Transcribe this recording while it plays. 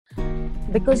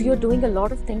because you're doing a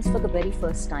lot of things for the very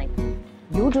first time.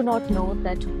 You do not know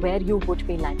that where you would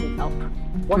be landing up,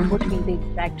 what would be the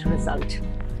exact result.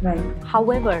 Right.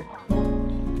 However,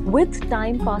 with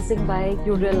time passing by,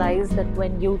 you realize that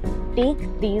when you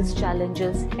take these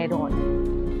challenges head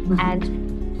on,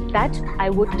 and that I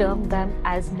would term them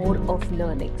as more of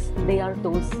learnings. They are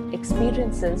those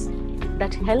experiences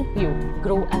that help you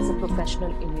grow as a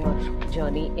professional in your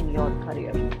journey, in your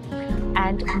career,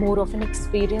 and more of an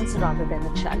experience rather than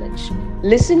a challenge.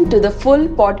 Listen to the full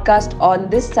podcast on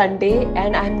this Sunday,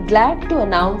 and I'm glad to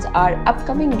announce our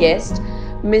upcoming guest,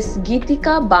 Miss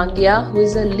Geetika Bangia, who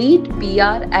is a lead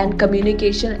PR and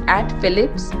communication at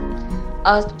Philips,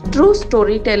 a true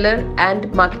storyteller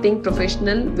and marketing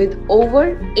professional with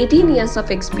over 18 years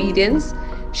of experience.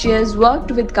 She has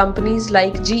worked with companies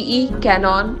like GE,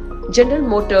 Canon, General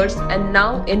Motors, and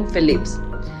now in Philips.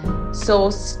 So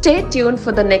stay tuned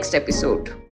for the next episode.